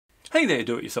Hey there,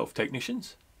 do-it-yourself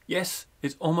technicians. Yes,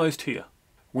 it's almost here.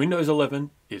 Windows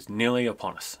 11 is nearly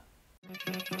upon us.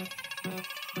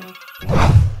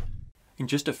 In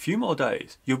just a few more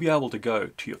days, you'll be able to go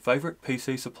to your favourite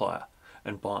PC supplier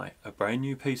and buy a brand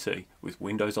new PC with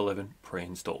Windows 11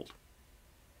 pre-installed.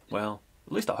 Well,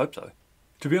 at least I hope so.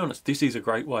 To be honest, this is a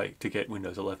great way to get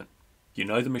Windows 11. You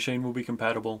know the machine will be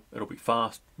compatible, it'll be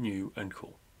fast, new and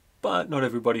cool. But not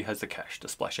everybody has the cash to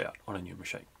splash out on a new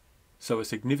machine. So a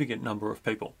significant number of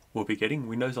people will be getting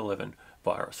Windows 11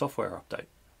 via a software update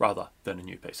rather than a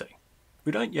new PC.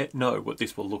 We don't yet know what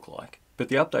this will look like, but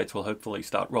the updates will hopefully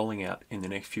start rolling out in the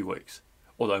next few weeks,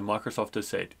 although Microsoft has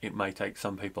said it may take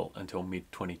some people until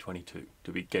mid-2022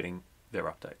 to be getting their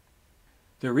update.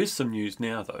 There is some news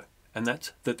now though, and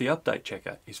that's that the update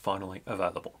checker is finally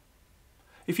available.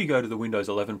 If you go to the Windows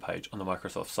 11 page on the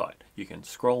Microsoft site, you can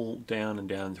scroll down and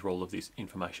down through all of this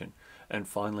information and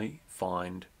finally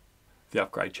find the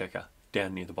upgrade checker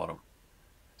down near the bottom.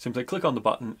 Simply click on the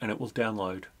button and it will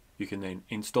download. You can then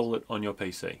install it on your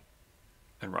PC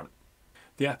and run it.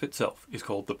 The app itself is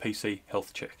called the PC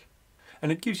Health Check,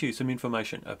 and it gives you some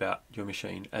information about your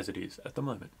machine as it is at the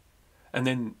moment. And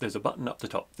then there's a button up the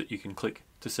top that you can click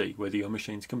to see whether your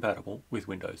machine's compatible with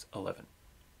Windows 11.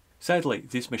 Sadly,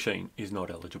 this machine is not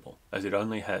eligible, as it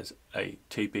only has a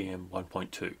TPM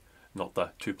 1.2, not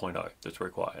the 2.0 that's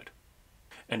required.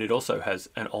 And it also has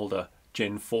an older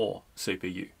Gen 4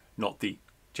 CPU, not the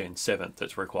Gen 7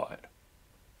 that's required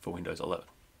for Windows 11.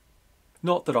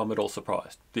 Not that I'm at all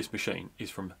surprised, this machine is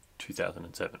from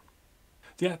 2007.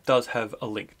 The app does have a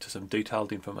link to some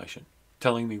detailed information,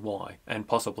 telling me why, and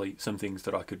possibly some things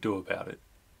that I could do about it.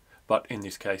 But in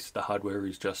this case, the hardware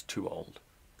is just too old.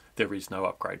 There is no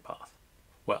upgrade path.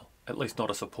 Well, at least not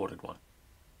a supported one.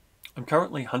 I'm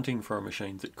currently hunting for a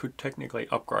machine that could technically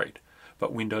upgrade,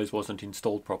 but Windows wasn't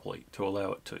installed properly to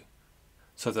allow it to,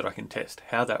 so that I can test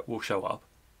how that will show up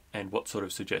and what sort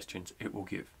of suggestions it will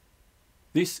give.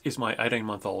 This is my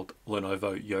 18-month-old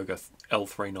Lenovo Yoga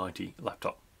L390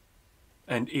 laptop,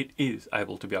 and it is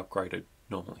able to be upgraded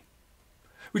normally.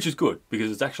 Which is good,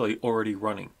 because it's actually already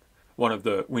running one of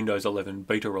the Windows 11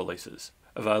 beta releases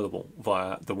available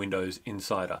via the Windows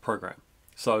Insider program.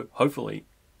 So hopefully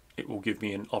it will give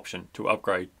me an option to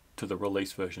upgrade to the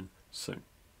release version soon.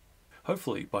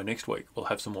 Hopefully by next week we'll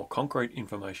have some more concrete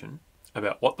information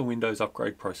about what the Windows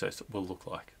upgrade process will look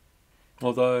like.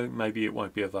 Although maybe it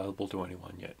won't be available to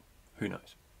anyone yet. Who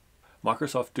knows?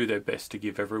 Microsoft do their best to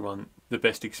give everyone the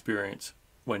best experience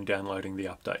when downloading the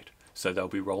update, so they'll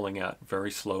be rolling out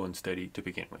very slow and steady to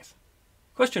begin with.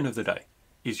 Question of the day: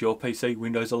 is your PC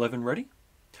Windows 11 ready?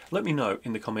 Let me know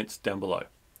in the comments down below.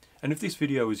 And if this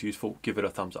video was useful, give it a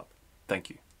thumbs up. Thank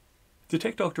you. The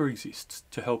Tech Doctor exists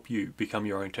to help you become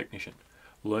your own technician.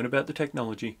 Learn about the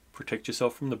technology, protect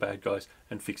yourself from the bad guys,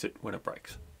 and fix it when it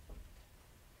breaks.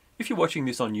 If you're watching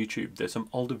this on YouTube, there's some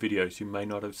older videos you may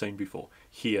not have seen before,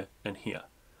 here and here.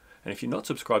 And if you're not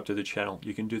subscribed to the channel,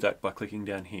 you can do that by clicking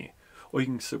down here, or you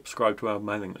can subscribe to our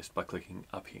mailing list by clicking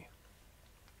up here.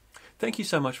 Thank you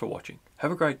so much for watching.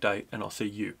 Have a great day, and I'll see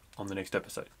you on the next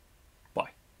episode.